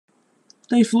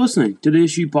Thanks for listening to the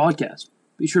Issue Podcast.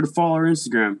 Be sure to follow our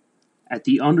Instagram at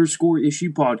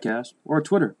 _issue podcast or our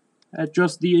Twitter at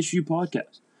just the issue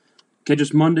podcast. Catch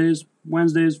us Mondays,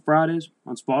 Wednesdays, Fridays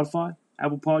on Spotify,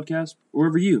 Apple Podcasts, or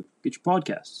wherever you get your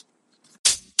podcasts.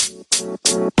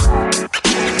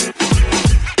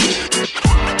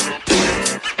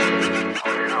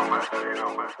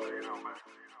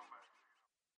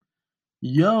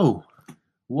 Yo,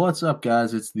 what's up,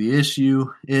 guys? It's The Issue.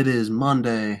 It is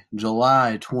Monday,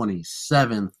 July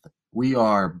 27th. We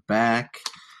are back,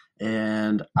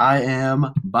 and I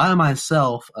am by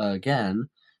myself again.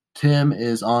 Tim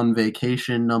is on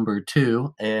vacation number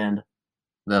 2, and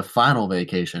the final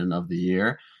vacation of the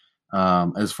year,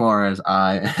 as far as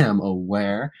I am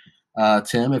aware.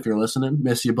 Tim, if you're listening,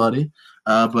 miss you, buddy.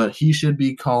 But he should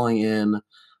be calling in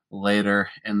later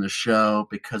in the show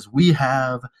because we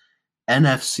have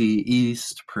NFC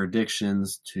East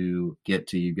predictions to get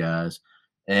to you guys.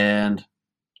 And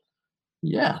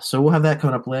yeah, so we'll have that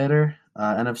coming up later.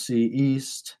 NFC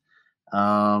East.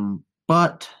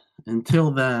 But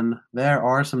until then, there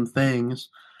are some things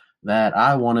that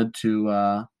I wanted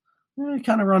to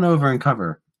kind of run over and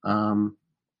cover.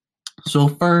 So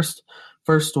first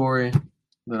story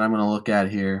that I'm going to look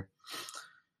at here,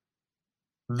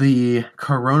 the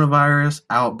coronavirus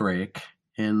outbreak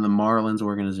in the Marlins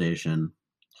organization.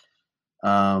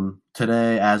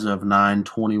 Today, as of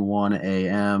 9:21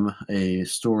 a.m., a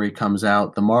story comes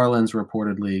out. The Marlins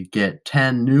reportedly get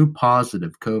 10 new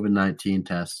positive COVID-19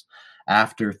 tests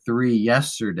after 3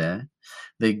 yesterday.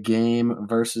 The game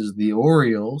versus the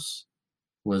Orioles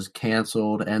was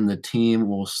canceled, and the team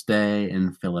will stay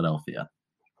in Philadelphia.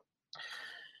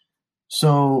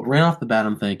 So, right off the bat,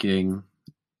 I'm thinking,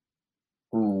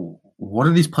 what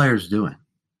are these players doing?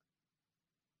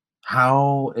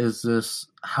 How is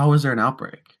there an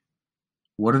outbreak?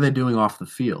 What are they doing off the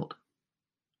field?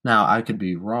 Now, I could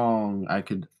be wrong. I'm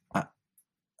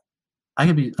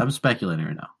speculating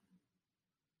right now.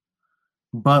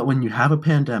 But when you have a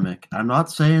pandemic, I'm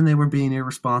not saying they were being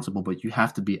irresponsible, but you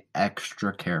have to be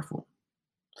extra careful.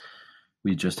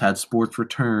 We just had sports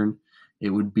return.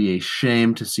 It would be a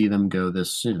shame to see them go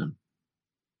this soon.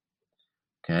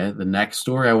 Okay, the next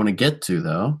story I want to get to,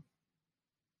 though,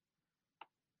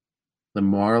 the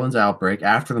Marlins outbreak.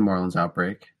 After the Marlins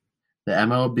outbreak, the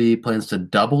MLB plans to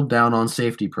double down on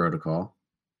safety protocol,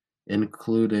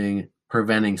 including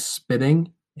preventing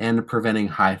spitting and preventing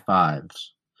high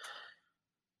fives.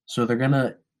 So they're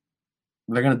gonna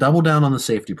double down on the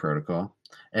safety protocol,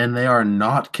 and they are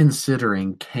not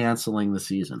considering canceling the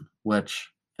season, which,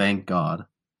 thank God,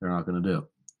 they're not going to do.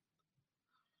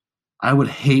 I would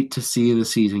hate to see the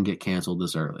season get canceled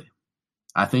this early.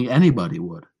 I think anybody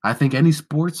would. I think any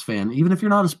sports fan, even if you're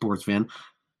not a sports fan,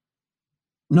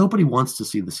 nobody wants to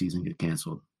see the season get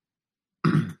canceled.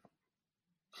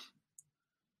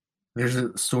 There's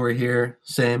a story here,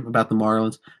 same, about the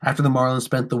Marlins. After the Marlins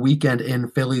spent the weekend in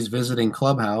Philly's visiting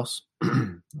clubhouse,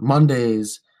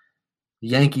 Monday's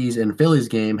Yankees and Phillies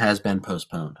game has been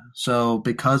postponed. So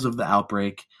because of the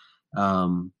outbreak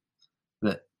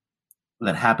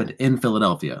that happened in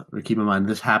Philadelphia. Keep in mind,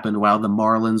 this happened while the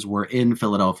Marlins were in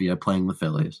Philadelphia playing the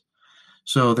Phillies.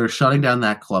 So they're shutting down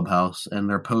that clubhouse, and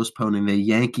they're postponing the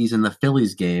Yankees and the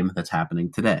Phillies game that's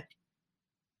happening today.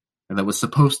 Or that was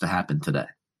supposed to happen today.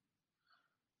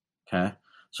 Okay?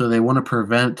 So they want to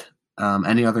prevent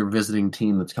any other visiting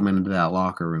team that's coming into that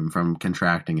locker room from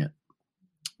contracting it.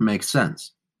 Makes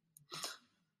sense.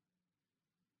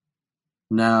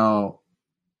 Now,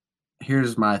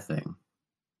 here's my thing.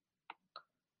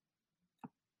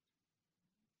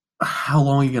 How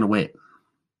long are you going to wait?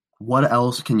 What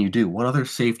else can you do? What other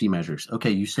safety measures? Okay,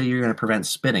 you say you're going to prevent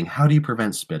spitting. How do you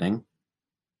prevent spitting?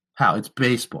 How? It's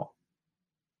baseball.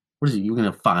 What is it? You're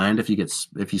going to find if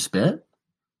you spit?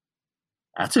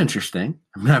 That's interesting.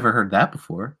 I've never heard that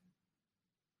before.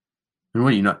 And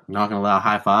what, you're not going to allow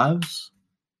high fives?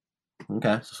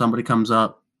 Okay, so somebody comes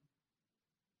up,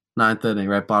 9th inning,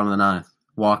 right bottom of the 9th,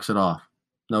 walks it off.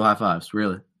 No high fives,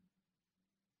 really.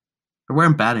 They're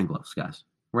wearing batting gloves, guys.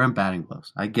 We're in batting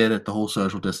gloves. I get it, the whole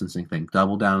social distancing thing.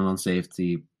 Double down on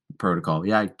safety protocol.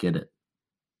 Yeah, I get it.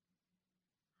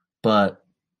 But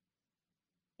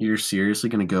you're seriously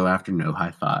going to go after no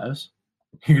high fives?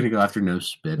 You're going to go after no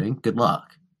spitting? Good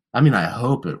luck. I mean, I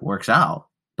hope it works out,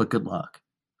 but good luck.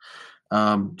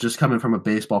 Just coming from a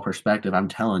baseball perspective, I'm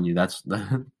telling you,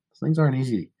 things aren't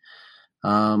easy.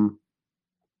 I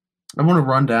want to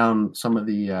run down some of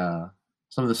the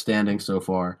standings so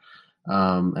far.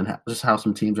 And just how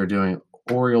some teams are doing.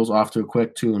 Orioles off to a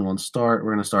quick 2-1 start.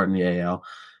 We're going to start in the AL.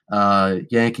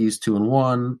 Yankees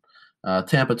 2-1.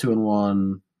 Tampa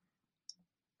 2-1.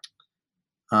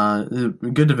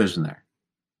 Good division there.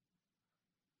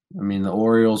 I mean, the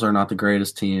Orioles are not the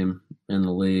greatest team in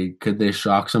the league. Could they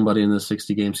shock somebody in the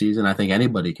 60-game season? I think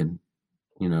anybody can,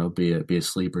 be a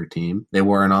sleeper team. They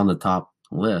weren't on the top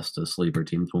list of sleeper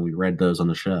teams when we read those on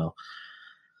the show.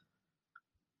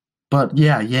 But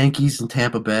yeah, Yankees and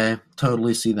Tampa Bay,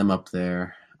 totally see them up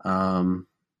there.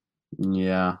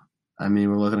 Yeah, I mean,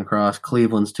 we're looking across.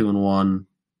 Cleveland's 2-1,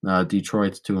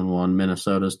 Detroit's 2-1,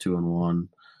 Minnesota's 2-1.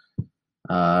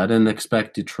 I didn't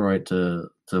expect Detroit to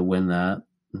win that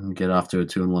and get off to a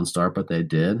 2-1 start, but they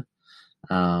did.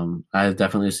 I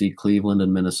definitely see Cleveland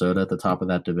and Minnesota at the top of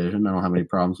that division. I don't have any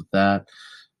problems with that.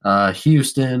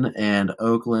 Houston and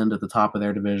Oakland at the top of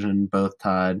their division, both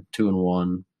tied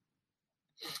 2-1.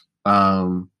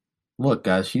 Look,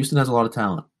 guys, Houston has a lot of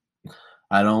talent.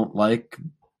 I don't like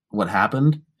what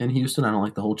happened in Houston. I don't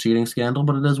like the whole cheating scandal,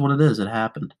 but it is what it is. It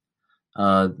happened.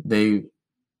 They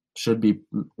should be,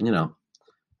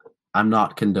 I'm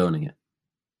not condoning it,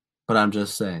 but I'm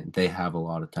just saying they have a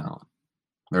lot of talent.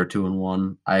 They're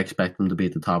 2-1. I expect them to be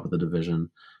at the top of the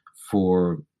division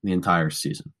for the entire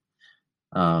season.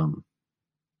 We're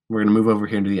going to move over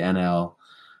here into the NL.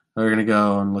 We're going to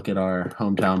go and look at our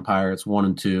hometown Pirates.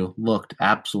 1-2 looked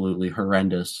absolutely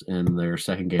horrendous in their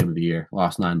second game of the year.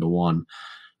 Lost 9-1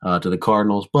 to the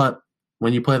Cardinals. But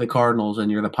when you play the Cardinals and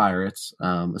you're the Pirates,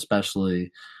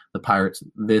 especially the Pirates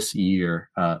this year,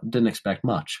 didn't expect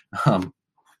much.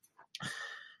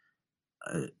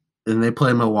 And they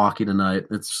play Milwaukee tonight.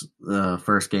 It's the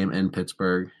first game in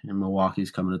Pittsburgh, and Milwaukee's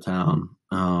coming to town.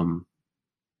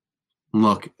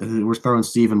 Look, we're throwing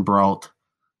Steven Brault.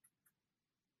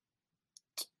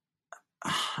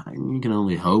 You can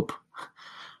only hope,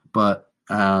 but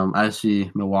I see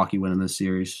Milwaukee winning this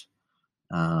series.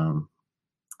 You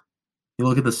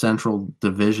look at the Central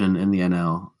Division in the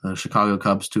NL. Chicago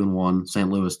Cubs 2-1, St.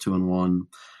 Louis 2-1.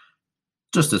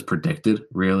 Just as predicted,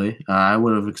 really. I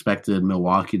would have expected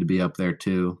Milwaukee to be up there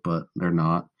too, but they're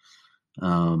not.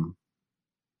 I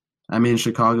mean,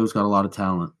 Chicago's got a lot of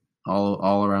talent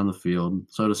all around the field.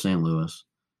 So does St. Louis.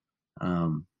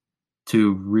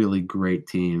 Two really great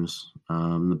teams.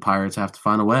 The Pirates have to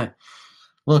find a way.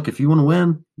 Look, if you want to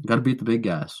win, you got to beat the big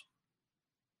guys.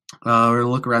 We're going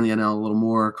to look around the NL a little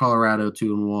more. Colorado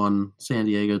 2-1, San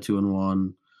Diego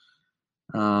 2-1.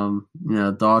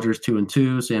 Dodgers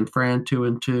 2-2, San Fran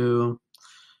 2-2.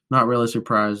 Not really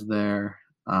surprised there.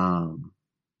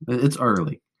 It's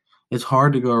early. It's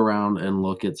hard to go around and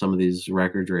look at some of these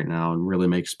records right now and really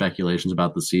make speculations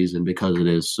about the season because it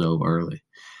is so early.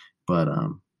 But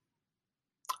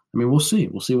we'll see.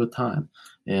 We'll see with time.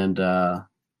 And that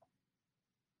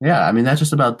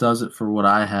just about does it for what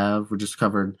I have. We just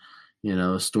covered,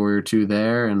 a story or two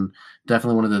there, and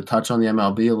definitely wanted to touch on the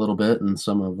MLB a little bit and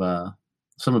some of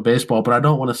baseball. But I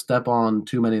don't want to step on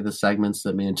too many of the segments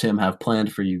that me and Tim have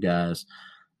planned for you guys.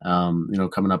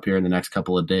 Coming up here in the next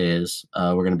couple of days,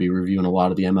 we're going to be reviewing a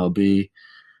lot of the MLB.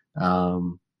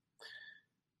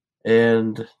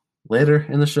 And later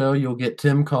in the show, you'll get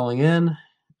Tim calling in.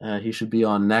 He should be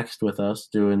on next with us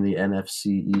doing the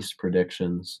NFC East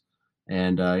predictions.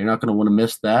 And you're not going to want to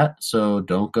miss that, so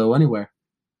don't go anywhere.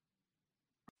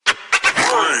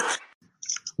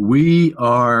 We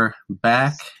are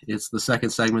back. It's the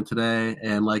second segment today,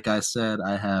 and like I said,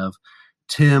 I have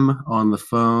Tim on the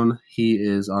phone. He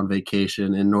is on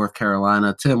vacation in North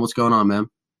Carolina. Tim, what's going on, man?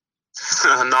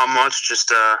 Not much,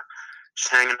 just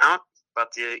hanging out.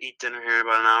 About to eat dinner here in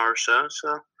about an hour or so.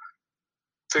 So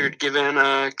figured to give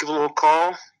a little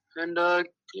call and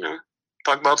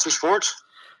talk about some sports.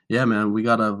 Yeah, man, we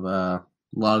got a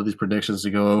lot of these predictions to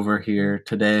go over here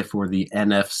today for the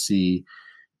NFC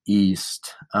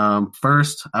East.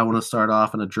 First, I want to start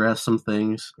off and address some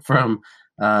things from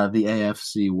the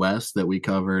AFC West that we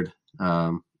covered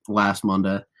last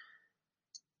Monday.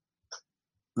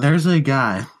 There's a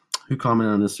guy who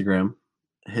commented on Instagram.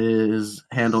 His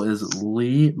handle is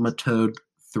Lee Matode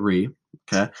 3.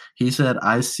 Okay, he said,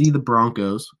 "I see the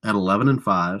Broncos at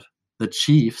 11-5, the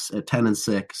Chiefs at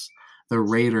 10-6, the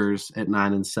Raiders at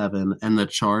 9-7, and the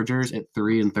Chargers at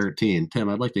 3-13." Tim,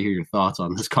 I'd like to hear your thoughts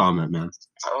on this comment, man.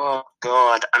 Oh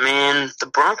God, I mean, the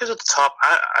Broncos at the top.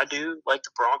 I do like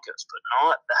the Broncos, but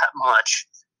not that much.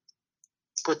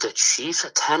 But the Chiefs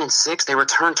at 10-6, they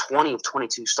returned 20 of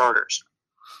 22 starters.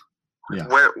 Yeah.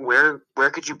 Where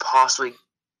could you possibly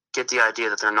get the idea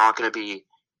that they're not going to be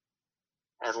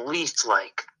at least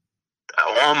like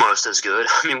almost as good?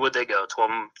 I mean, would they go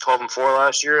 12-4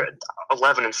 last year?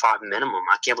 11-5 minimum.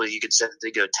 I can't believe you could say that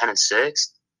they go 10-6.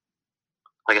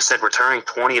 Like I said, returning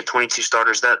 20 of 22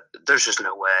 starters. That there's just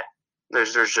no way.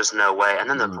 There's just no way. And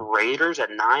then the Raiders at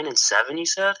 9-7. You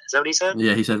said? Is that what he said?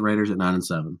 Yeah, he said Raiders at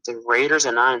 9-7. The Raiders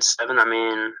at 9-7. I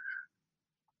mean,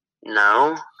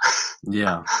 no.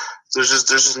 Yeah. There's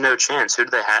just no chance. Who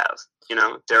do they have?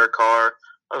 Derek Carr.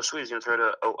 Oh, sweet, he's going to throw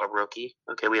to a rookie.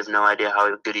 Okay, we have no idea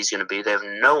how good he's going to be. They have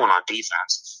no one on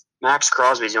defense. Max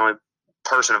Crosby's the only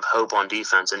person of hope on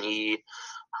defense, and he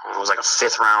was like a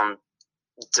fifth-round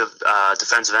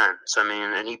defensive end. So, I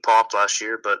mean, and he popped last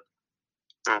year, but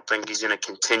I don't think he's going to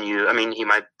continue. I mean, he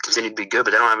might continue to be good,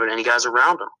 but they don't have any guys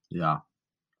around him. Yeah.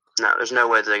 No, there's no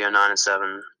way that they go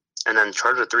 9-7. And then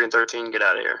Chargers at 3-13, get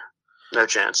out of here. No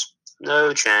chance.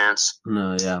 No chance.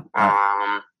 No, yeah.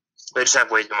 They just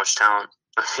have way too much talent.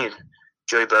 I mean,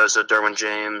 Joey Bosa, Derwin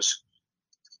James,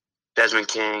 Desmond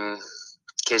King,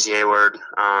 Casey Hayward.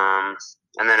 And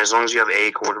then as long as you have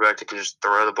a quarterback that can just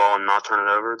throw the ball and not turn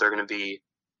it over, they're going to be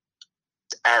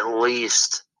at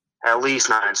least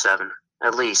 9-7.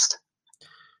 At least.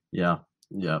 Yeah.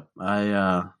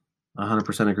 I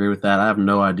 100% agree with that. I have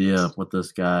no idea what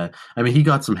this guy – I mean, he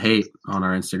got some hate on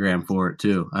our Instagram for it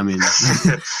too. I mean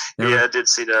I did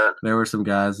see that. There were some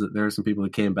people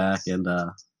that came back and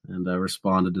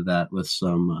responded to that with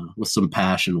some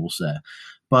passion, we'll say.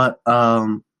 But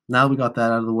now that we got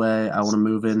that out of the way, I want to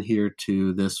move in here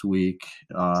to this week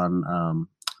on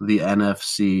the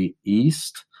NFC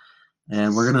East.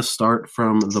 And we're going to start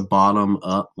from the bottom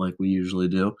up like we usually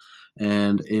do.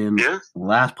 And in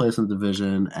last place in the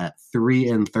division at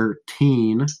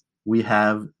 3-13, we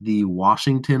have the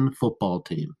Washington football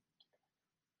team.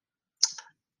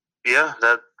 Yeah,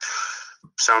 that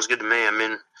sounds good to me. I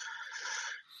mean,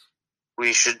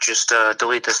 we should just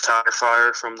delete this tire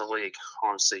fire from the league,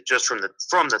 honestly. Just from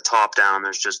the top down,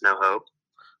 there's just no hope.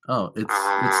 Oh, it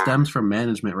stems from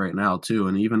management right now too,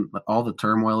 and even all the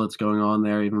turmoil that's going on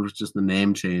there, even with just the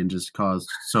name change, has caused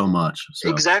so much. So.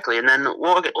 Exactly, and then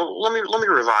let me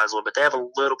revise a little bit. They have a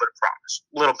little bit of promise,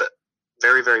 a little bit,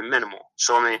 very very minimal.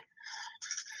 So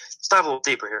let's dive a little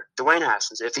deeper here. Dwayne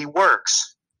Haskins, if he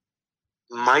works,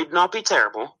 might not be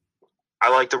terrible.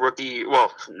 I like the rookie.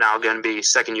 Well, now going to be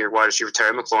second-year wide receiver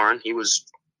Terry McLaurin. He was,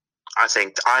 I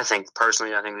think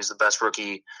personally, he's the best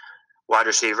rookie wide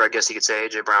receiver. I guess you could say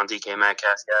A.J. Brown, DK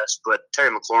Metcalf, yes. But Terry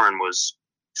McLaurin was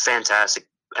fantastic.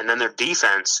 And then their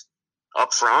defense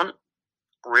up front,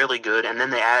 really good. And then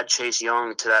they add Chase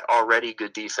Young to that already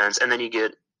good defense. And then you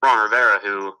get Ron Rivera,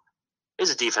 who is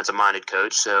a defensive-minded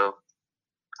coach. So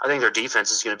I think their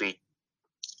defense is going to be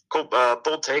cool.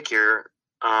 Bold take here.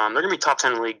 They're going to be top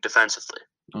 10 in the league defensively.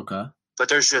 Okay. But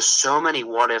there's just so many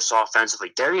what-ifs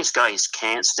offensively. Darius Geis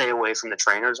can't stay away from the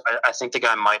trainers. I think the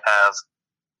guy might have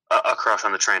a crush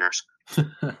on the trainers.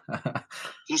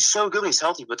 He's so good when he's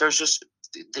healthy, but there's just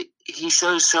he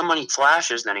shows so many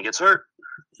flashes, then he gets hurt.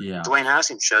 Yeah. Dwayne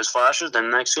Haskins shows flashes, then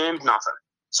the next game, nothing.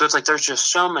 So it's like there's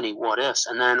just so many what-ifs,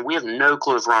 and then we have no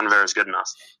clue if Ron Rivera is good enough.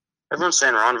 Everyone's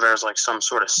saying Ron Rivera is like some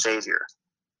sort of savior.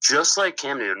 Just like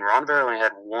Cam Newton, Ron Rivera only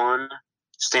had one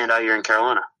standout year in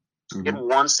Carolina. Mm-hmm. He had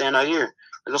one standout year.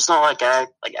 It's not like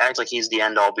act like he's the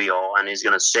end-all, be-all, and he's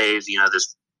going to save,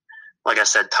 this, like I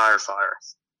said, tire fire.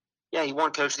 Yeah, he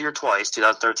won Coach of the Year twice,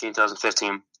 2013,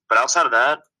 2015. But outside of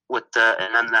that,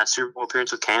 and then that Super Bowl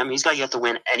appearance with Cam, he's got yet to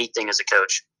win anything as a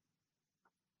coach.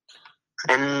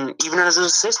 And even as an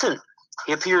assistant,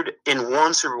 he appeared in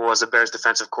one Super Bowl as the Bears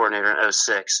defensive coordinator in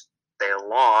 2006. They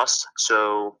lost,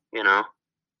 so, he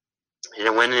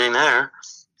didn't win anything there.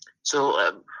 So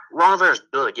Ron Rivera's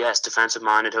good, yes,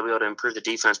 defensive-minded. He'll be able to improve the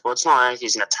defense, but it's not like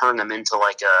he's going to turn them into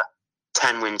like a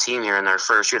 10-win team here in their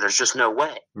first year. There's just no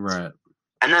way. Right.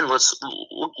 And then let's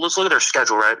look at their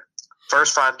schedule, right?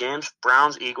 First 5 games: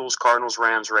 Browns, Eagles, Cardinals,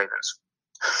 Rams, Ravens.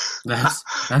 That's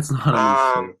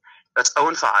not easy. That's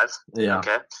 0-5. Yeah.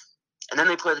 Okay. And then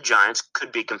they play the Giants,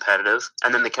 could be competitive,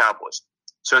 and then the Cowboys.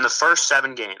 So in the first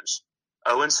 7 games,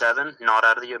 0-7, not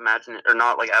out of the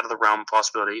not like out of the realm of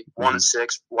possibility.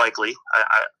 1-6, likely.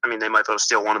 I mean, they might be able to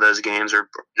steal one of those games or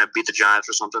beat the Giants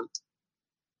or something.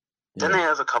 Yeah. Then they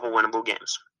have a couple winnable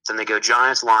games. Then they go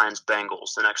Giants, Lions,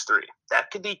 Bengals, the next 3.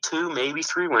 That could be 2, maybe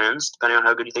 3 wins, depending on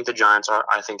how good you think the Giants are.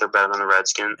 I think they're better than the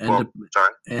Redskins.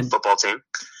 Football team.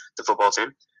 The football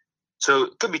team. So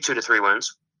it could be 2 to 3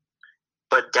 wins.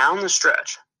 But down the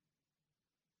stretch,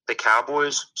 the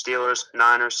Cowboys, Steelers,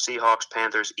 Niners, Seahawks,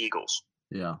 Panthers, Eagles.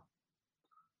 Yeah.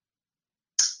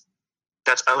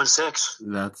 That's 0-6.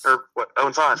 That's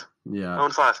 0-5. Yeah.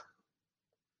 0-5.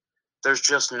 There's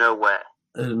just no way.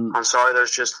 I'm sorry, it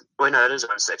is 0-6.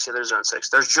 Yeah, there's 0-6.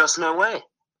 There's just no way.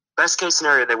 Best case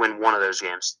scenario, they win one of those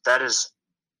games. That is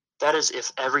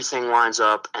if everything lines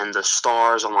up and the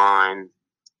stars align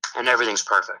and everything's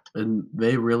perfect. And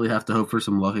they really have to hope for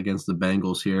some luck against the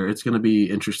Bengals here. It's going to be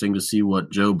interesting to see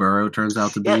what Joe Burrow turns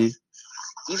out to be.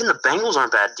 Even the Bengals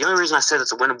aren't bad. The only reason I said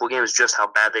it's a winnable game is just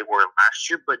how bad they were last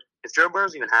year. But if Joe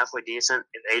Burrow's even halfway decent,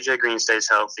 if A.J. Green stays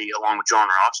healthy along with John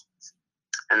Ross,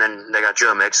 and then they got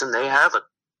Joe Mixon, they have a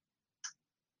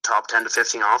top 10 to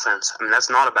 15 offense. I mean, that's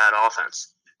not a bad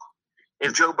offense.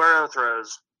 If Joe Burrow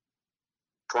throws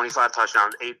 25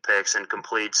 touchdowns, 8 picks, and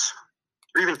completes,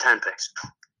 or even 10 picks,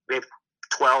 maybe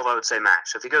 12, I would say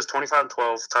max. So if he goes 25 and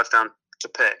 12 touchdown to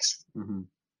picks,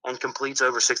 and completes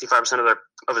over 65%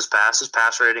 of his passes,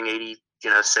 pass rating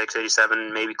 86,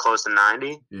 87, maybe close to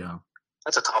 90. Yeah.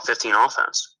 That's a top 15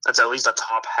 offense. That's at least a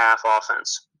top half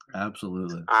offense.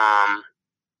 Absolutely.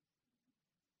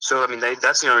 So I mean,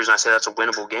 that's the only reason I say that's a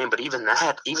winnable game. But even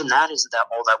that isn't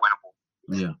all that winnable.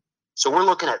 Yeah. So we're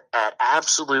looking at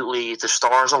absolutely the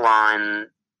stars align.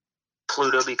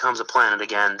 Pluto becomes a planet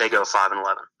again. They go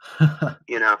 5-11.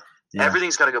 Yeah.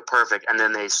 Everything's got to go perfect, and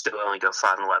then they still only go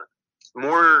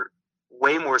 5-11.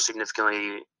 Way more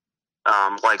significantly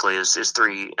likely is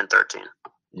 3-13.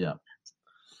 Yeah.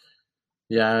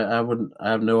 Yeah, I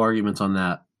have no arguments on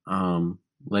that.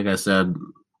 Like I said,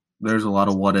 there's a lot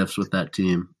of what ifs with that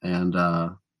team, and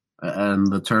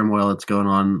the turmoil that's going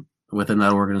on within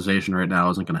that organization right now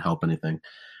isn't going to help anything.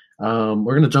 We're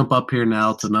going to jump up here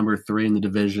now to number 3 in the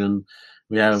division.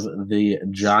 We have the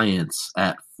Giants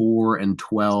at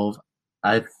 4-12.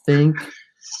 I think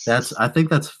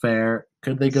that's fair.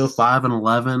 Could they go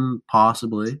 5-11?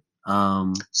 Possibly.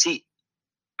 Go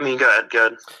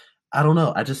ahead. I don't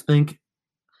know. I think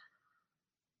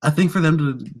for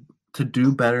them to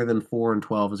do better than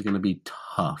 4-12 is going to be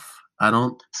tough. I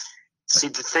don't see.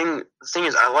 The thing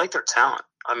is, I like their talent.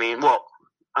 I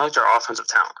like their offensive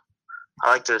talent. I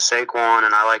like the Saquon,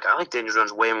 and I like Daniel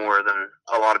Jones way more than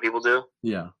a lot of people do.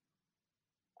 Yeah.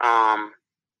 But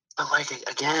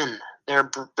again,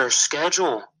 their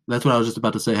schedule. That's what I was just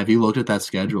about to say. Have you looked at that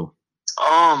schedule?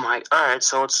 Oh my! All right,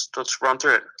 so let's run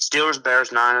through it. Steelers,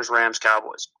 Bears, Niners, Rams,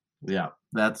 Cowboys. Yeah,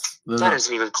 that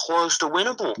isn't even close to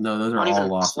winnable. No, those are not all even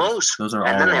losses. Close. Those are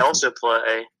and all. And then losses. They also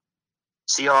play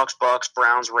Seahawks, Bucks,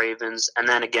 Browns, Ravens, and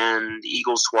then again the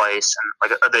Eagles twice,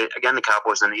 and the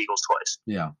Cowboys, and the Eagles twice.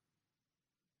 Yeah.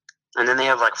 And then they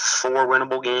have 4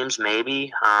 winnable games,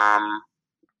 maybe.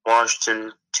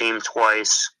 Washington team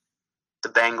twice, the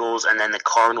Bengals, and then the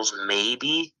Cardinals,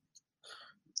 maybe.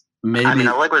 Maybe. I mean,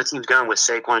 I like where the team's going with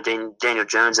Saquon and Daniel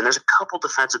Jones, and there's a couple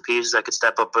defensive pieces that could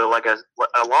step up, but a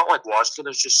lot like Washington,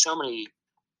 there's just so many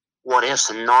what ifs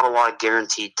and not a lot of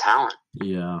guaranteed talent.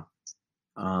 Yeah.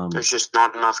 There's just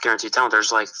not enough guaranteed talent.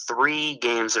 There's 3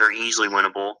 games that are easily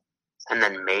winnable, and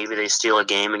then maybe they steal a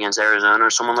game against Arizona or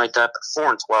someone like that. But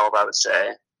 4-12, I would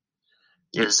say,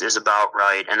 is about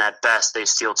right. And at best, they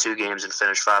steal 2 games and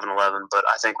finish 5-11. But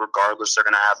I think regardless, they're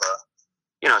going to have a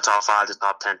top 5 to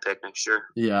top 10 pick next year.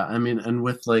 Yeah, I mean, and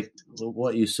with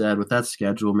what you said, with that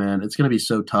schedule, man, it's going to be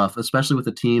so tough, especially with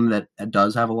a team that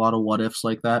does have a lot of what ifs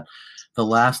like that. The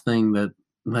last thing that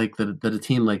a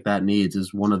team like that needs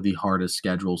is one of the hardest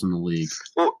schedules in the league.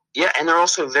 Well, yeah, and they're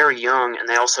also very young, and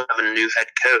they also have a new head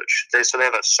coach. They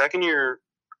have a second-year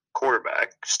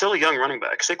quarterback, still a young running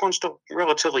back. Saquon's still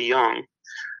relatively young.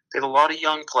 They have a lot of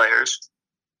young players,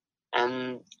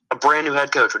 and a brand new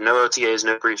head coach with no OTAs,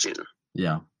 no preseason.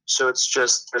 Yeah. So there's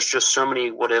just so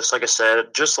many what ifs. Like I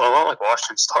said, just a lot like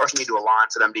Washington, stars need to align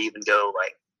for them to even go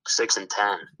 6-10.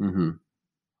 Mm-hmm.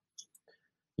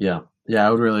 Yeah, I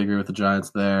would really agree with the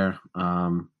Giants there.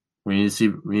 We need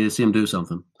to see them do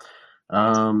something.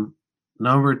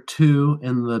 Number 2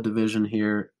 in the division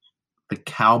here, the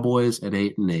Cowboys at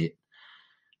 8-8.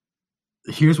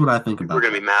 Here's what I think about. We're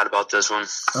gonna be mad about this one.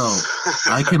 Oh,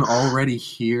 I can already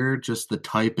hear just the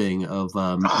typing of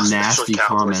nasty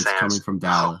comments coming from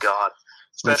Dallas. Oh God,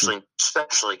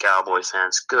 especially Cowboys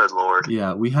fans. Good Lord.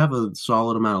 Yeah, we have a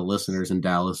solid amount of listeners in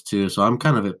Dallas too, so I'm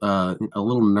kind of a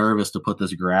little nervous to put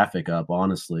this graphic up,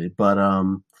 honestly. But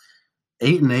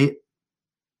 8-8,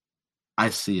 I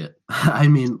see it. I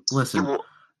mean, listen,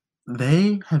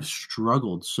 they have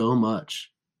struggled so much.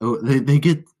 They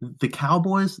get the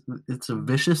Cowboys. It's a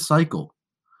vicious cycle.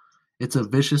 It's a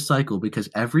vicious cycle because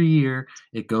every year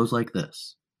it goes like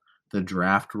this. The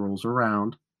draft rolls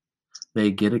around.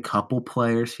 They get a couple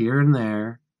players here and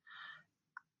there.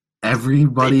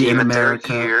 Everybody in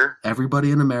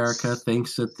America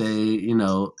thinks that they,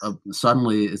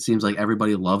 suddenly it seems like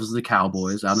everybody loves the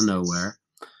Cowboys out of nowhere.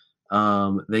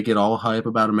 They get all hype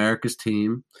about America's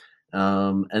team.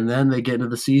 And then they get into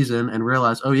the season and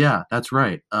realize, oh yeah, that's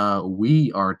right.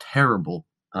 We are terrible.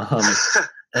 And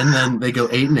then they go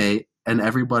 8-8, and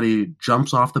everybody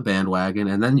jumps off the bandwagon,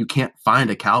 and then you can't find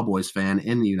a Cowboys fan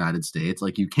in the United States.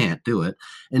 Like, you can't do it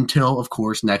until, of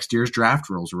course, next year's draft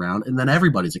rolls around, and then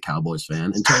everybody's a Cowboys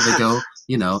fan until they go,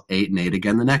 8-8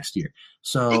 again the next year.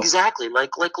 So exactly.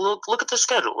 Like look at the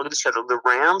schedule. Look at the schedule. The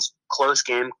Rams, close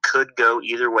game, could go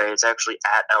either way. It's actually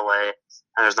at LA, and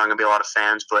there's not going to be a lot of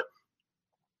fans, but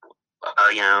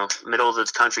middle of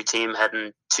the country team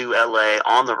heading to LA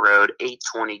on the road,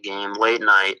 8:20 game, late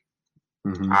night.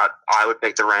 mm-hmm. I would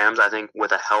pick the Rams. I think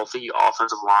with a healthy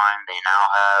offensive line, they now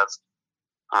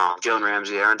have Jalen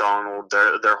Ramsey, Aaron Donald,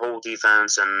 their whole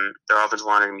defense and their offensive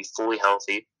line are going to be fully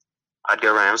healthy. I'd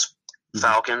go Rams. Mm-hmm.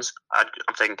 Falcons, I'm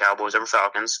taking Cowboys over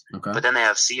Falcons. Okay. But then they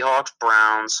have Seahawks,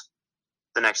 Browns,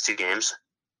 the next 2 games.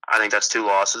 I think that's 2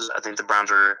 losses. I think the Browns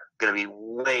are going to be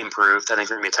way improved. I think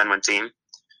they're going to be a 10-win team.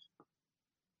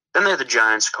 Then they have the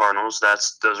Giants, Cardinals.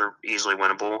 Those are easily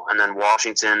winnable. And then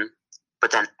Washington,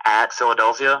 but then at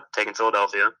Philadelphia, taking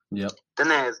Philadelphia. Yep. Then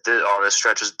they have this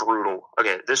stretch is brutal.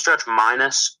 Okay, this stretch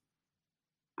minus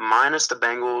the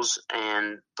Bengals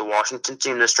and the Washington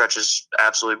team, this stretch is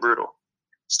absolutely brutal.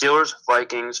 Steelers,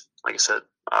 Vikings, like I said,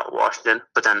 Washington,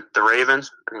 but then the Ravens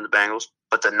and then the Bengals,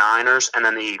 but the Niners and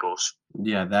then the Eagles.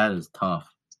 Yeah, that is tough.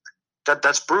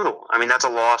 That's brutal. I mean, that's a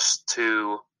loss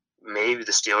to maybe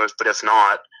the Steelers, but if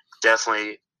not,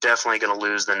 definitely going to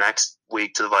lose the next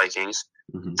week to the Vikings.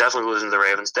 Mm-hmm. Definitely losing to the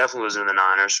Ravens. Definitely losing to the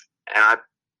Niners, and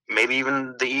maybe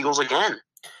even the Eagles again.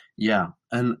 Yeah,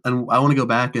 and I want to go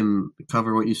back and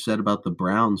cover what you said about the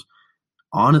Browns.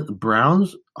 The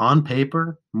Browns on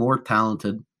paper more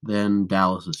talented than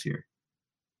Dallas this year.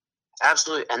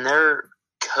 Absolutely, and their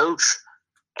coach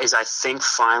is, I think,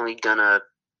 finally gonna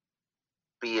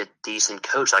be a decent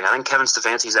coach. Like, I think Kevin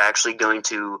Stefanski is actually going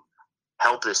to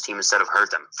help this team instead of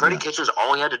hurt them. Freddie Kitchens,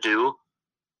 all he had to do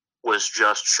was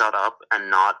just shut up and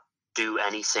not do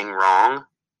anything wrong,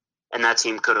 and that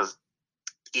team could have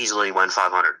easily went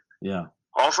 500. Yeah.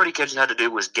 All Freddie Kitchens had to do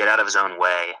was get out of his own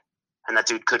way, and that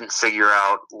dude couldn't figure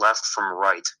out left from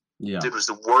right. Yeah. Dude was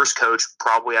the worst coach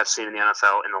probably I've seen in the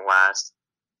NFL in the last,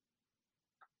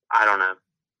 I don't know,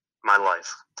 my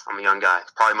life. I'm a young guy.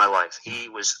 Probably my life. He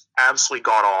was absolutely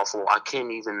god-awful. I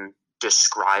can't even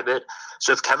describe it.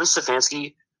 So if Kevin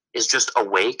Stefanski is just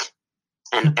awake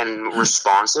and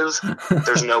responsive,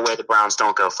 there's no way the Browns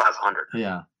don't go 500.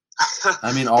 Yeah.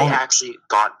 I mean, they actually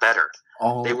got better.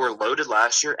 They were loaded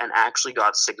last year and actually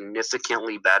got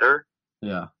significantly better.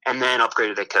 Yeah. And then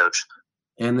upgraded their coach.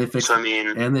 And they fixed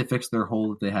they fixed their hole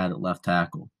that they had at left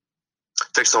tackle.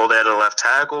 Fixed the hole they had at left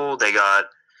tackle. They got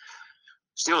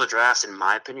steal the draft, in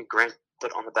my opinion. Grant,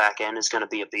 but on the back end is going to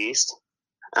be a beast.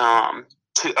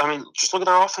 Just look at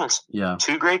their offense. Yeah.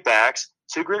 2 great backs,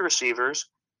 2 great receivers.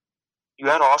 You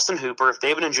had Austin Hooper. If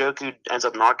David Njoku ends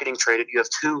up not getting traded, you have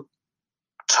 2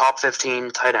 top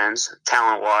 15 tight ends,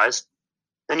 talent-wise.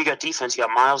 Then you got defense. You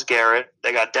got Myles Garrett.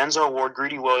 They got Denzel Ward,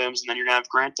 Greedy Williams, and then you're going to have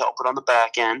Grant Delpit on the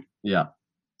back end. Yeah.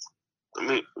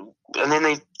 And then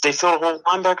they filled a whole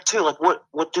linebacker too. Like,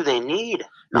 what do they need?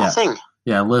 Nothing.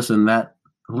 Yeah, listen,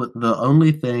 the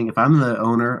only thing, if I'm the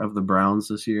owner of the Browns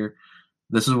this year,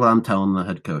 this is what I'm telling the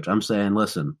head coach. I'm saying,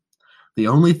 listen, the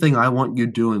only thing I want you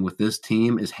doing with this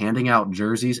team is handing out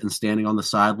jerseys and standing on the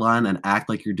sideline and act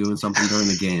like you're doing something during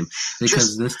the game,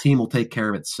 because this team will take care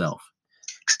of itself.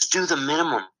 Just do the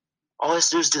minimum. All they have to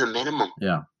do is do the minimum.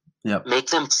 Yeah. Yep. Make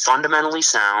them fundamentally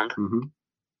sound,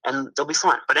 and they'll be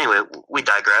fine. But anyway, we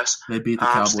digress. They beat the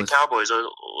Cowboys. The Cowboys,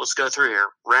 let's go through here.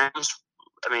 Rams,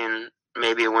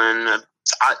 maybe a win.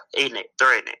 8-8.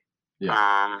 They're 8-8.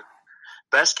 Yeah.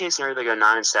 Best case scenario, they go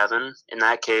 9-7. In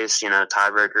that case,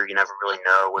 tiebreaker, you never really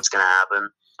know what's going to happen,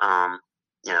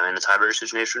 in a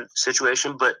tiebreaker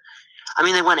situation. But,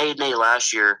 they went 8-8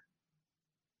 last year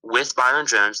with Byron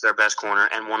Jones, their best corner,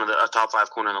 and one of a top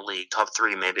 5 corner in the league, top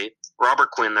 3 maybe.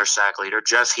 Robert Quinn, their sack leader.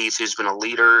 Jeff Heath, who's been a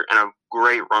leader and a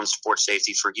great run support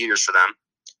safety for years for them.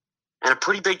 And a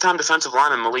pretty big-time defensive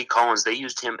lineman, Malik Collins. They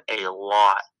used him a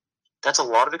lot. That's a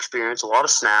lot of experience, a lot of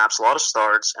snaps, a lot of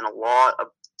starts, and a lot of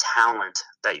talent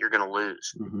that you're going to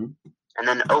lose. Mm-hmm. And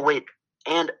then,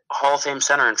 and Hall of Fame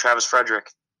center in Travis Frederick.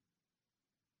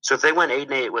 So if they went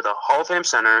 8-8 with a Hall of Fame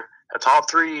center, a top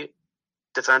 3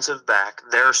 defensive back,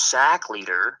 their sack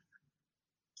leader,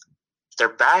 their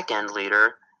back end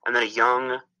leader, and then a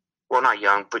young, well, not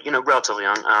young, but relatively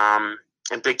young,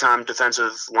 and big time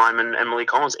defensive lineman Emily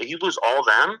Collins. If you lose all of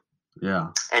them,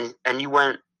 and you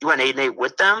went 8-8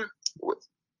 with them,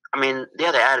 they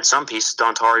added some pieces: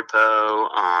 Dontari Poe,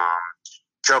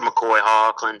 Joe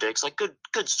McCoy, Clint Dix, like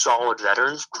good solid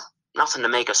veterans. Nothing to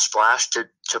make a splash to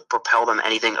propel them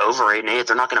anything over 8-8.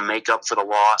 They're not going to make up for the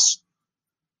loss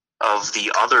of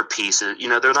the other pieces. They're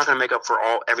not going to make up for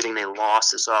everything they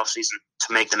lost this offseason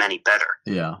to make them any better.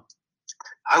 Yeah.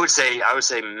 I would say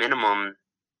minimum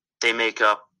they make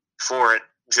up for it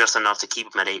just enough to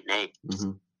keep them at 8-8.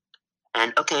 Mm-hmm.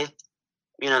 And okay,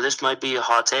 this might be a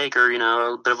hot take or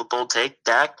a bit of a bold take.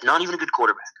 Dak, not even a good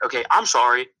quarterback. Okay, I'm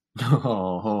sorry.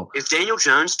 Oh. If Daniel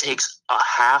Jones takes a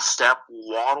half step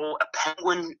waddle, a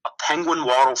penguin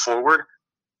waddle forward,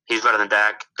 he's better than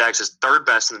Dak. Dak's his third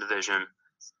best in the division.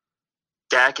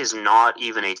 Dak is not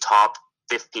even a top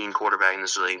 15 quarterback in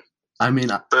this league. I mean,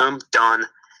 boom, done.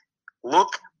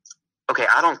 Look, okay,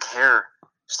 I don't care.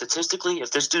 Statistically,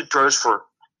 if this dude throws for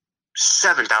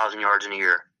 7,000 yards in a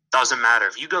year, doesn't matter.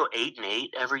 If you go 8-8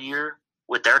 every year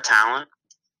with their talent,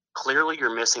 clearly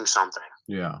you're missing something.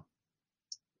 Yeah.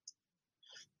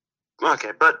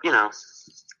 Okay, but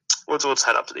let's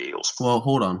head up to the Eagles. Well,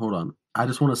 hold on. I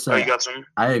just want to say, you got some?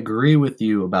 I agree with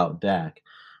you about Dak,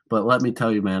 but let me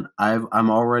tell you, man, I've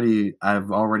already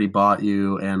bought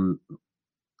you, and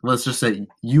let's just say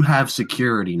you have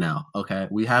security now. Okay,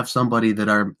 we have somebody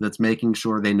that's making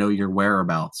sure they know your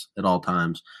whereabouts at all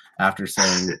times. After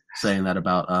saying that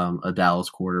about a Dallas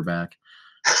quarterback,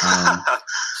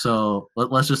 so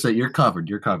let's just say you're covered.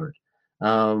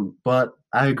 But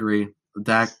I agree,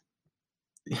 Dak.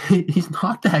 He's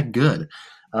not that good.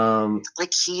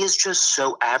 He is just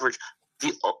so average.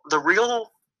 The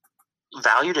real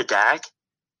value to Dak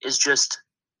is just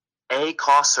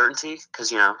cost certainty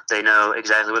because they know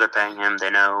exactly what they're paying him.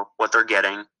 They know what they're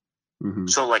getting. Mm-hmm.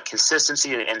 So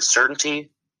consistency and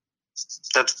certainty.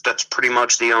 That's pretty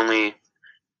much the only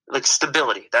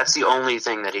stability. That's the only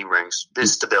thing that he brings.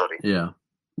 This stability. Yeah.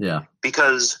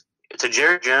 Because to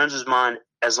Jerry Jones's mind,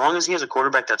 as long as he has a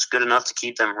quarterback that's good enough to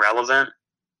keep them relevant,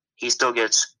 he still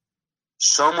gets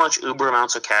so much uber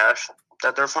amounts of cash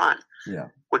that they're fine. Yeah.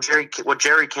 What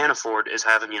Jerry can't afford is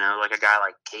having, a guy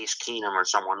like Case Keenum or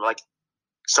someone like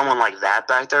that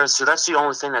back there. So that's the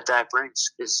only thing that Dak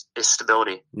brings is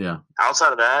stability. Yeah.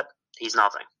 Outside of that, he's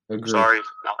nothing. Agree. Sorry,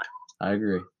 nothing. I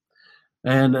agree.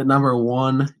 And at number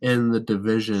 1 in the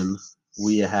division,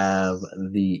 we have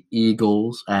the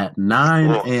Eagles at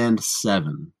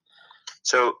 9-7.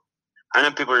 So I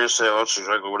know people are going to say, "Oh, that's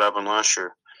exactly what happened last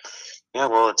year." Yeah,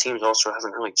 well, the teams also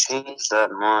haven't really changed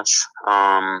that much.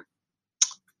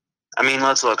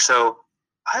 Let's look. So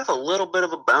I have a little bit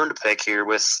of a bone to pick here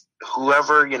with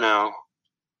whoever, well,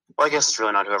 I guess it's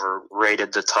really not whoever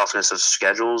rated the toughness of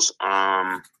schedules.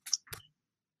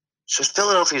 So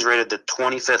Philadelphia's rated the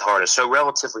 25th hardest, so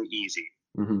relatively easy.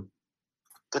 Mm-hmm.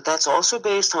 But that's also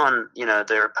based on,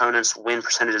 their opponents' win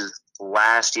percentages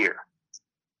last year.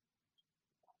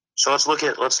 So let's look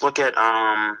at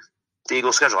the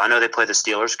Eagles' schedule. I know they play the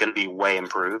Steelers, going to be way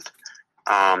improved.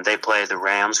 They play the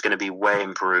Rams, going to be way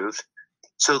improved.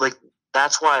 So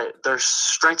that's why their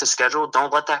strength of schedule.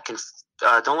 Don't let that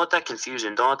confuse you.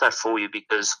 And don't let that fool you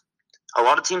because a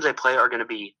lot of teams they play are going to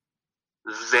be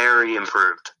very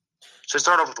improved. So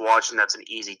start off with Washington. That's an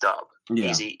easy dub.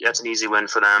 Yeah. That's an easy win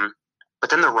for them. But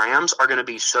then the Rams are going to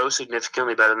be so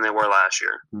significantly better than they were last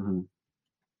year. Mm-hmm.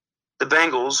 The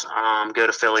Bengals go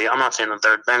to Philly. I'm not saying that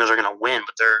the Bengals are going to win,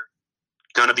 but they're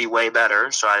going to be way better.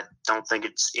 So I don't think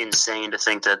it's insane to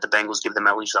think that the Bengals give them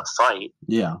at least a fight.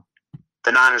 Yeah.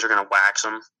 The Niners are going to wax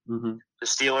them. Mm-hmm. The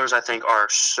Steelers, I think, are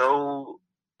so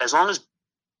 – as long as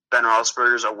Ben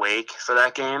Roethlisberger's awake for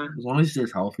that game. As long as he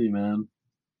stays healthy, man.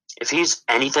 If he's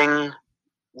anything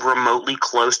remotely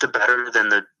close to better than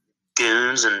the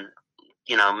goons and,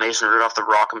 Mason Rudolph, the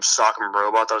rock'em sock'em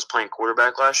robot that was playing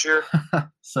quarterback last year,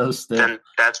 so stiff. Then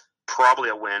that's probably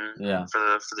a win for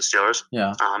the Steelers.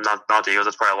 Yeah. Not the Eagles.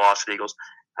 That's probably a loss for the Eagles.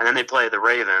 And then they play the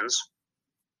Ravens.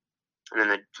 And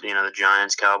then the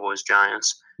Giants, Cowboys,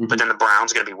 Giants. Mm-hmm. But then the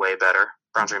Browns are going to be way better.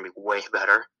 Browns are going to be way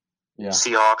better. Yeah.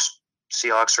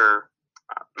 Seahawks are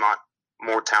not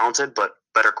more talented, but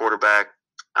better quarterback.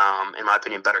 In my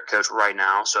opinion, better coach right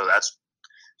now. So it's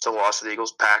a loss for the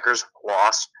Eagles. Packers,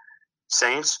 loss.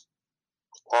 Saints,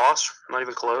 loss. Not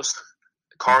even close.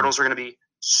 The Cardinals are going to be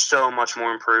so much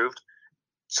more improved.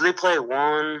 So they play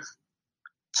 1,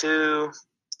 2,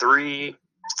 3,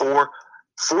 4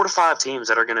 to 5 teams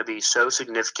that are going to be so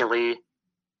significantly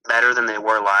better than they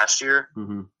were last year.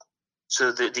 Mm-hmm.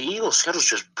 So the Eagles' schedule is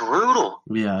just brutal.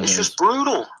 Yeah, it's just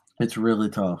brutal. It's really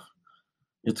tough.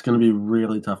 It's going to be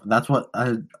really tough. That's what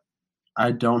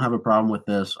I don't have a problem with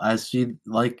this. I see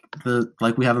like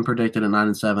we haven't predicted at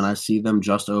 9-7. I see them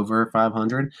just over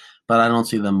 500, but I don't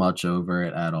see them much over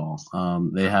it at all.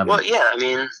 They have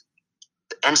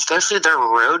and especially their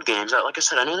road games. Like I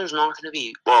said, I know there's not going to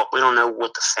be. Well, we don't know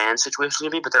what the fan situation is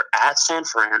going to be, but they're at San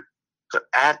Fran, they're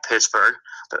at Pittsburgh.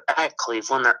 They're at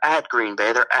Cleveland. They're at Green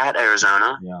Bay. They're at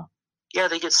Arizona. Yeah. Yeah,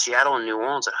 they get Seattle and New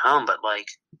Orleans at home, but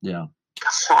yeah.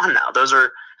 Come on now. Those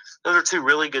are two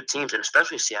really good teams, and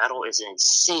especially Seattle is an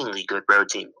insanely good road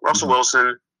team. Russell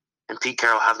Wilson and Pete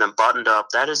Carroll have them buttoned up.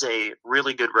 That is a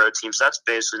really good road team. So that's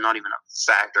basically not even a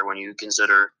factor when you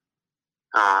consider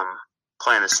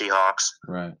playing the Seahawks.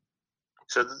 Right.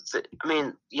 So,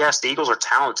 yes, the Eagles are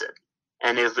talented.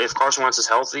 And if Carson Wentz is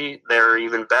healthy, they're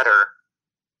even better.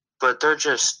 But their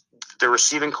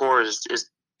receiving core is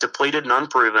depleted and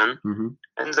unproven,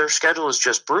 and their schedule is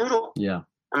just brutal. Yeah.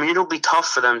 It'll be tough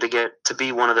for them to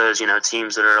be one of those,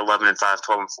 teams that are 11-5, 12-4,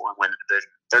 and win the division.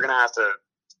 They're going to have to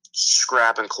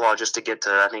scrap and claw just to get to,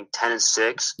 I think,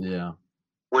 10-6. Yeah.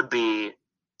 Would be,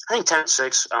 I think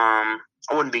 10-6. I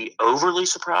wouldn't be overly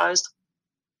surprised.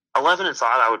 11-5,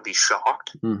 I would be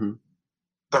shocked.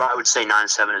 But I would say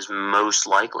 9-7 is most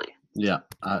likely. Yeah,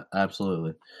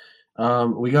 absolutely.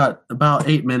 We got about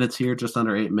 8 minutes here, just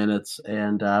under 8 minutes,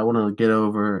 and I want to get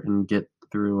over and get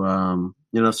through,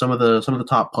 some of the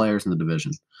top players in the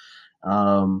division.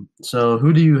 So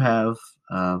who do you have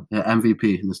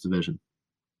MVP in this division?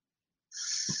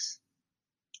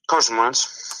 Carson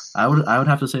Wentz. I would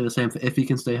have to say the same if he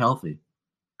can stay healthy.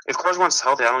 If Carson Wentz is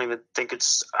healthy, I don't even think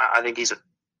it's. I think he's a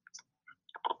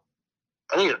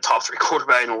top 3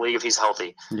 quarterback in the league if he's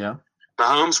healthy. Yeah.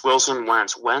 Mahomes, Wilson,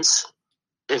 Wentz.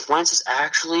 If Wentz is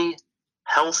actually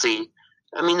healthy,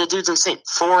 the dude's insane.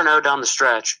 4-0 down the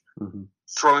stretch,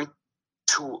 throwing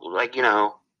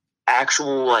to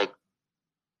actual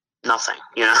nothing.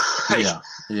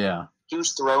 Yeah. He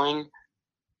was throwing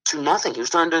to nothing. He was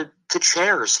throwing to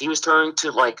chairs. He was throwing to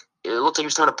it looked like he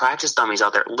was throwing to practice dummies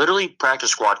out there. Literally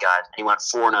practice squad guys, and he went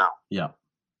 4-0. Yeah.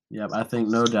 I think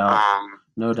no doubt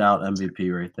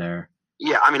MVP right there.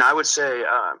 Yeah, I would say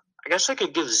I guess I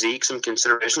could give Zeke some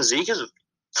consideration. Zeke is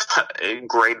a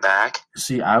great back.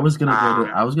 See, I was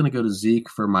gonna go to Zeke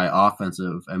for my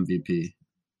offensive MVP.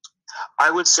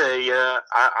 I would say,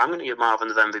 I'm gonna give my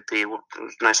offensive MVP.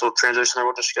 Nice little transition there.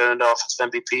 We'll just go into offensive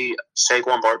MVP.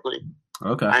 Saquon Barkley.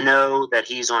 Okay. I know that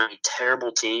he's on a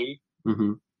terrible team,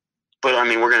 but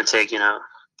we're gonna take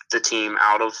the team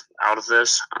out of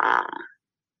this.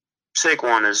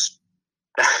 Saquon is,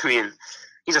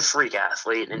 he's a freak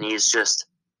athlete, and he's just.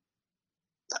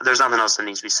 There's nothing else that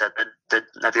needs to be said. That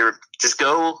if you just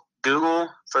go Google,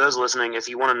 for those listening, if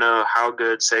you want to know how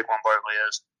good Saquon Barkley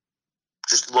is,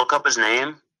 just look up his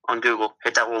name on Google,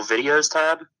 hit that little videos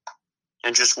tab,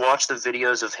 and just watch the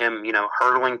videos of him,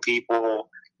 hurdling people,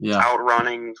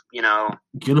 outrunning,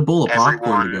 get a bowl of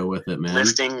popcorn to go with it, man.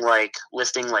 Lifting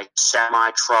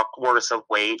semi truck worth of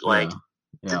weight.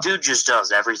 The dude just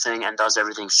does everything and does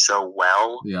everything so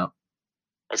well. Yeah.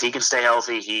 If he can stay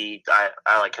healthy,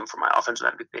 I like him for my offensive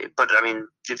MVP. But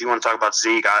if you want to talk about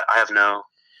Zeke, I have no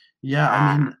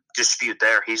dispute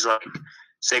there. He's like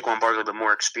Saquon Barkley, but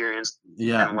more experienced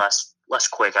and less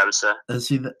quick, I would say. And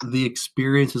see, the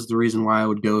experience is the reason why I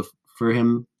would go for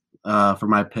him for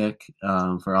my pick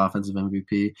for offensive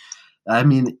MVP.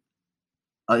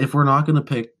 If we're not going to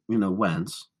pick,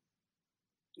 Wentz,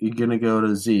 you're going to go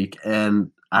to Zeke,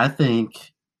 and I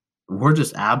think we're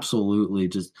just absolutely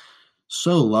just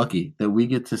so lucky that we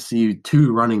get to see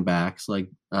 2 running backs like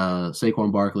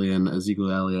Saquon Barkley and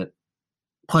Ezekiel Elliott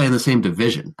play in the same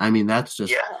division. That's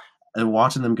just and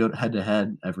watching them go head to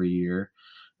head every year.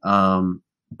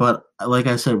 But like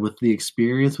I said, with the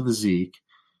experience with Zeke,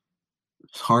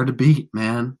 it's hard to beat,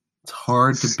 man. It's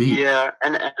hard to beat. Yeah,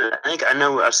 and I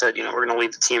know I said we're going to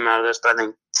leave the team out of this, but I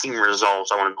think team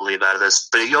results I want to leave out of this.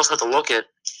 But you also have to look at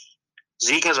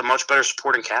Zeke has a much better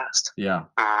supporting cast. Yeah.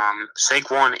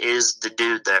 Saquon is the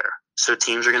dude there, so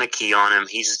teams are going to key on him.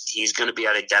 He's going to be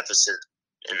at a deficit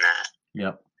in that.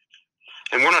 Yep.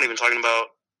 And we're not even talking about.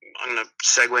 I'm going to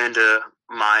segue into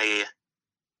my.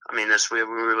 This we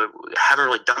haven't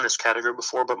really done this category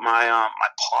before, but my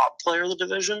pop player of the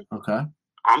division. Okay.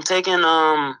 I'm taking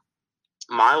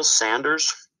Miles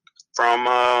Sanders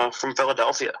from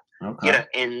Philadelphia. Okay.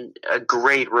 In a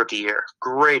great rookie year.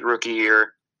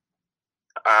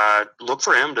 Look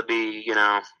for him to be,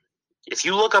 if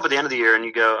you look up at the end of the year and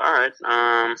you go, all right,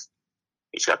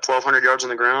 he's got 1,200 yards on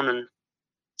the ground and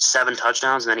 7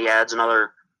 touchdowns, and then he adds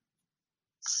another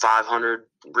 500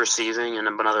 receiving and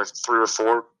another 3 or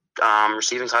 4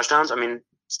 receiving touchdowns.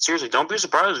 Seriously, don't be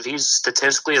surprised if he's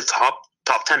statistically a top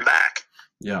 10 back.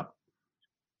 Yeah.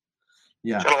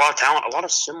 Yeah. He's got a lot of talent, a lot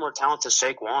of similar talent to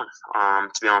Saquon,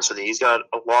 to be honest with you. He's got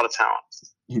a lot of talent.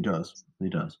 He does.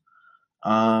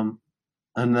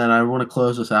 And then I want to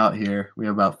close this out here. We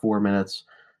have about 4 minutes.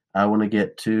 I want to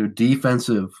get to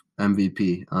defensive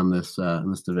MVP on this in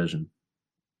this division.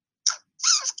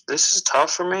 This is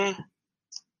tough for me.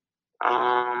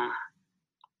 I'm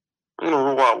going to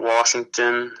rule out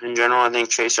Washington in general. I think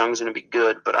Chase Young's going to be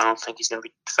good, but I don't think he's going to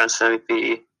be defensive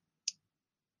MVP.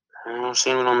 I don't see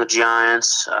anyone on the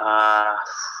Giants.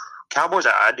 Cowboys,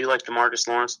 I do like DeMarcus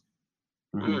Lawrence.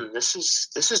 This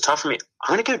is tough for me.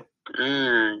 I'm going to go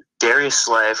Darius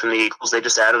Slay from the Eagles. They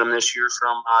just added him this year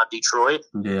from Detroit.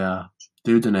 Yeah,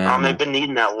 dude's an animal. They've been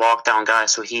needing that lockdown guy,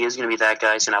 so he is going to be that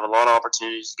guy. He's going to have a lot of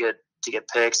opportunities to get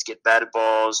picks, to get batted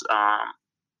balls.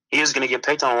 He is going to get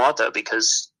picked on a lot, though,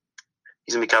 because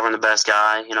he's going to be covering the best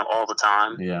guy, all the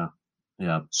time. Yeah.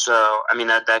 So, I mean,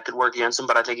 that could work against him,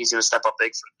 but I think he's going to step up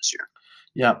big for him this year.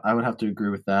 Yeah, I would have to agree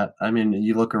with that. I mean,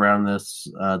 you look around this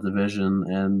division,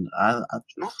 and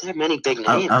not that many big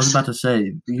names. I was about to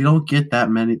say, you don't get that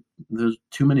many. There's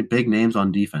too many big names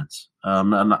on defense.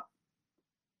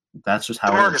 That's just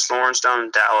how DeMarcus Lawrence down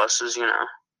in Dallas is,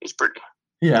 he's pretty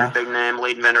big name.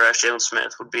 Leighton Vander Esch, Jalen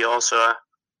Smith would be also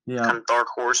kind of dark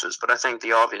horses, but I think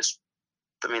the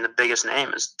biggest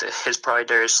name is probably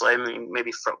Darius Slay,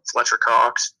 maybe Fletcher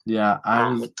Cox. Yeah,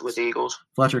 with the Eagles.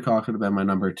 Fletcher Cox would have been my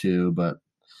number 2, but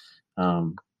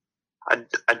I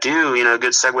do,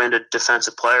 good segue into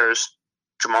defensive players.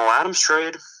 Jamal Adams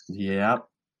trade. Yep.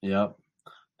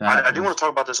 I do want to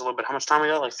talk about this a little bit. How much time we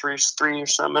got? Like three or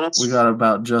so minutes? We got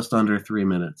about just under 3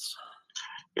 minutes.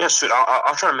 Yeah, sweet.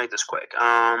 I'll try to make this quick.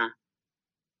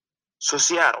 So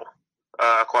Seattle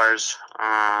acquires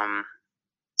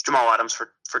Jamal Adams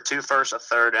for 2 firsts, a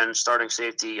third, and starting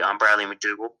safety Bradley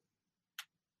McDougald.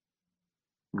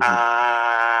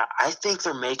 I think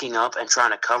they're making up and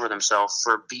trying to cover themselves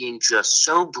for being just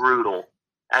so brutal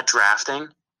at drafting,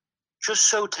 just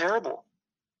so terrible.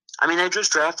 I mean, they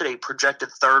just drafted a projected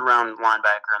third-round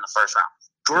linebacker in the first round.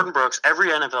 Jordan Brooks, every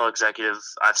NFL executive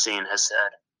I've seen has said,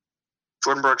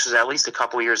 Jordan Brooks is at least a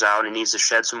couple years out and needs to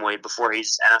shed some weight before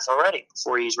he's NFL ready,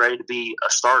 before he's ready to be a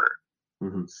starter.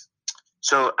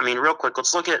 So, I mean, real quick,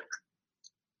 let's look at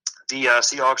the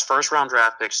Seahawks' first-round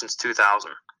draft pick since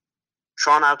 2000.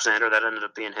 Sean Alexander, that ended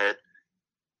up being hit.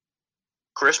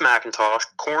 Chris McIntosh,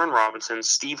 Corin Robinson,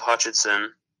 Steve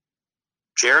Hutchinson,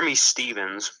 Jeremy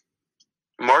Stevens,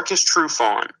 Marcus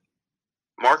Trufant,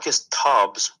 Marcus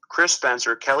Tubbs, Chris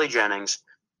Spencer, Kelly Jennings,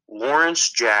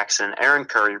 Lawrence Jackson, Aaron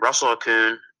Curry, Russell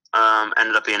Okun,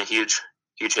 ended up being a huge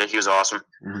hit. He was awesome.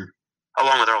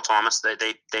 Along with Earl Thomas, they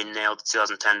nailed the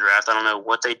 2010 draft. I don't know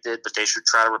what they did, but they should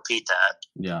try to repeat that.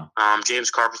 Yeah.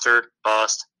 James Carpenter,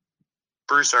 bust.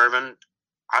 Bruce Irvin,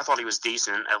 I thought he was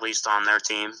decent, at least on their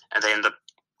team, and they ended up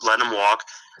letting him walk.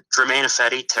 Jermaine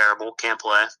Ifedi, terrible, can't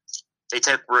play. They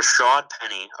took Rashad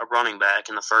Penny, a running back,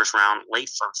 in the late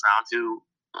first round, who,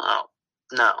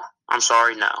 no.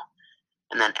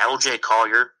 And then L.J.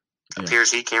 Collier,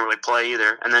 appears he can't really play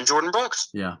either. And then Jordan Brooks.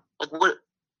 Yeah. Like, what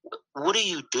are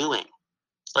you doing?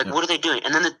 Like, what are they doing?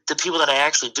 And then the people that I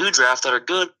actually do draft that are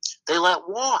good, they let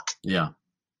walk. Yeah.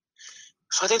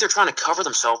 So I think they're trying to cover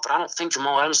themselves, but I don't think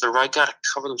Jamal Adams is the right guy to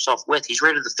cover themselves with. He's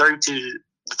rated the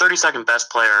 32nd best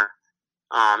player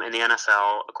in the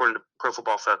NFL, according to Pro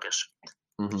Football Focus.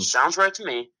 Sounds right to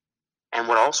me. And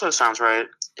what also sounds right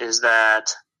is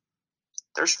that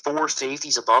there's 4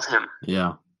 safeties above him.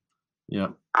 Yeah.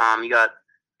 You got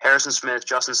Harrison Smith,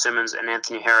 Justin Simmons, and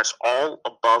Anthony Harris all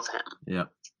above him. Yeah.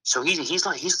 So he's the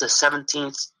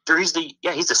 17th, or he's the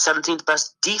 17th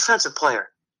best defensive player.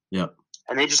 Yep.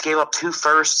 And they just gave up 2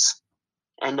 firsts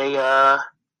and a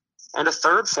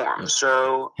third for him.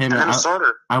 So, hey, man, and then a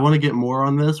starter. I want to get more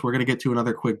on this. We're going to get to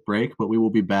another quick break, but we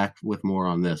will be back with more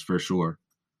on this for sure.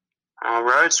 All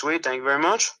right, sweet. Thank you very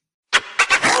much.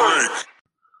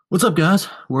 What's up, guys?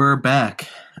 We're back.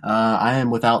 I am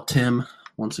without Tim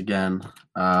once again.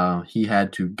 He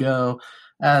had to go,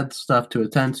 had stuff to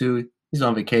attend to. He's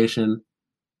on vacation.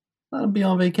 I'll be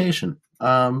on vacation.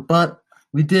 But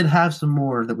we did have some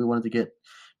more that we wanted to get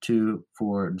to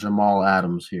for Jamal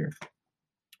Adams here.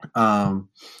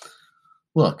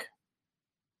 Look,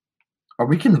 are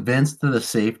we convinced that the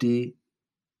safety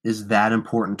is that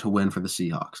important to win for the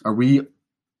Seahawks?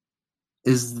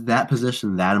 Is that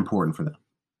position that important for them?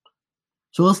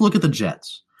 So let's look at the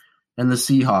Jets and the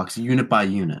Seahawks unit by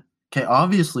unit. Okay,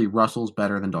 obviously Russell's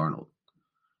better than Darnold.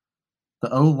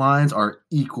 The O-lines are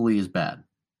equally as bad.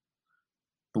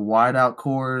 The wideout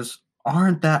cores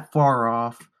aren't that far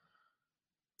off.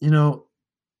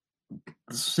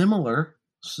 Similar,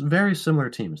 very similar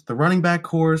teams. The running back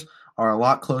cores are a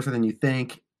lot closer than you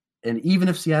think. And even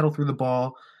if Seattle threw the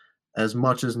ball as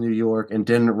much as New York and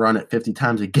didn't run it 50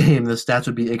 times a game, the stats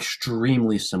would be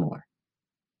extremely similar.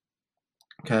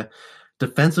 Okay.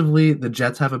 Defensively, the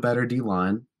Jets have a better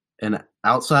D-line. And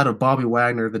outside of Bobby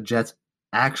Wagner, the Jets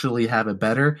actually have a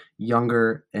better,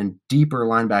 younger, and deeper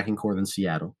linebacking core than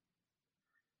Seattle.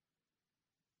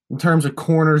 In terms of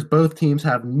corners, both teams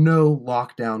have no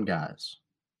lockdown guys.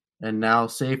 And now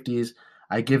safeties,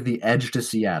 I give the edge to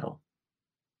Seattle.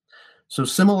 So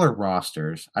similar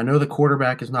rosters. I know the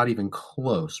quarterback is not even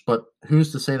close, but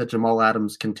who's to say that Jamal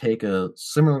Adams can take a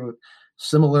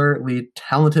similarly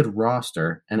talented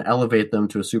roster and elevate them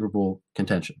to a Super Bowl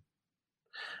contention?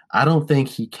 I don't think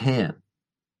he can.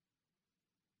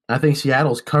 I think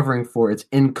Seattle's covering for its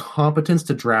incompetence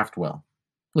to draft well.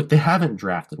 Look, they haven't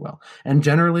drafted well, and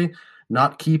generally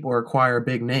not keep or acquire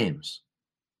big names.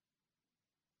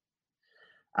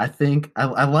 I think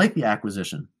I like the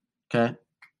acquisition. Okay,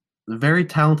 a very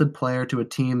talented player to a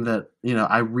team that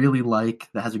I really like,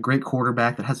 that has a great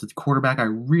quarterback, that has a quarterback I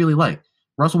really like.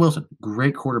 Russell Wilson,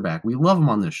 great quarterback. We love him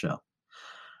on this show.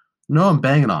 No, I'm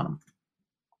banging on him,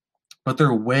 but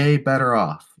they're way better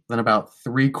off than about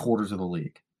 3/4 of the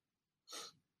league.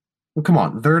 Well, come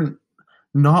on, they're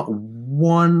not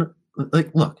one.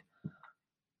 Look,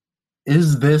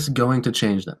 is this going to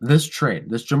change them? This trade,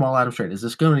 this Jamal Adams trade, is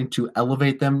this going to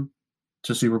elevate them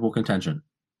to Super Bowl contention?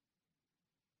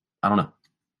 I don't know.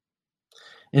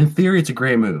 In theory, it's a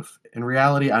great move. In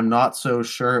reality, I'm not so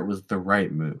sure it was the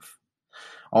right move.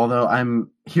 Although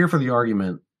I'm here for the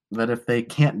argument that if they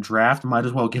can't draft, might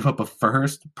as well give up a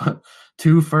first, but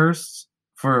 2 firsts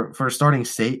for starting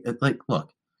state.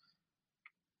 Look,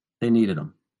 they needed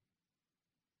them.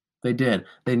 They did.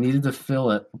 They needed to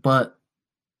fill it, but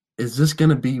is this going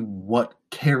to be what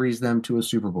carries them to a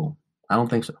Super Bowl? I don't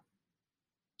think so.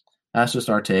 That's just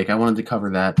our take. I wanted to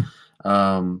cover that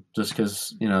just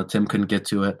because, Tim couldn't get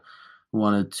to it.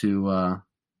 Wanted to,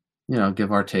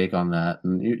 give our take on that.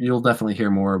 And you'll definitely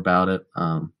hear more about it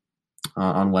on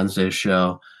Wednesday's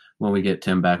show when we get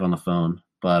Tim back on the phone.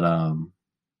 But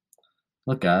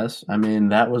look, guys,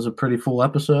 that was a pretty full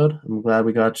episode. I'm glad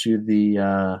we got you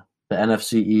the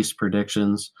NFC East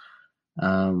predictions.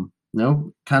 Kind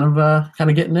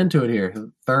of getting into it here.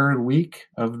 Third week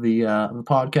of the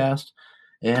podcast,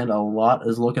 and a lot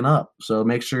is looking up. So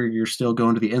make sure you're still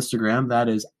going to the Instagram. That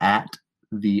is at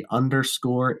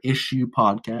 _issue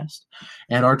podcast,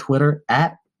 and our Twitter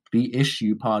at the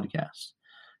issue podcast.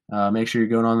 Make sure you're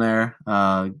going on there,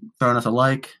 throwing us a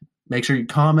like. Make sure you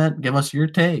comment, give us your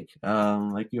take.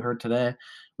 Like you heard today,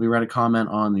 we read a comment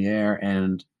on the air,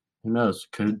 and who knows,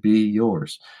 could be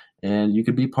yours. And you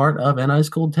could be part of an ice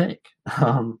cold take.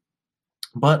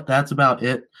 But that's about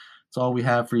it. That's all we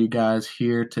have for you guys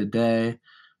here today.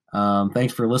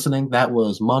 Thanks for listening. That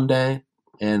was Monday,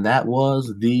 and that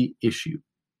was The Issue.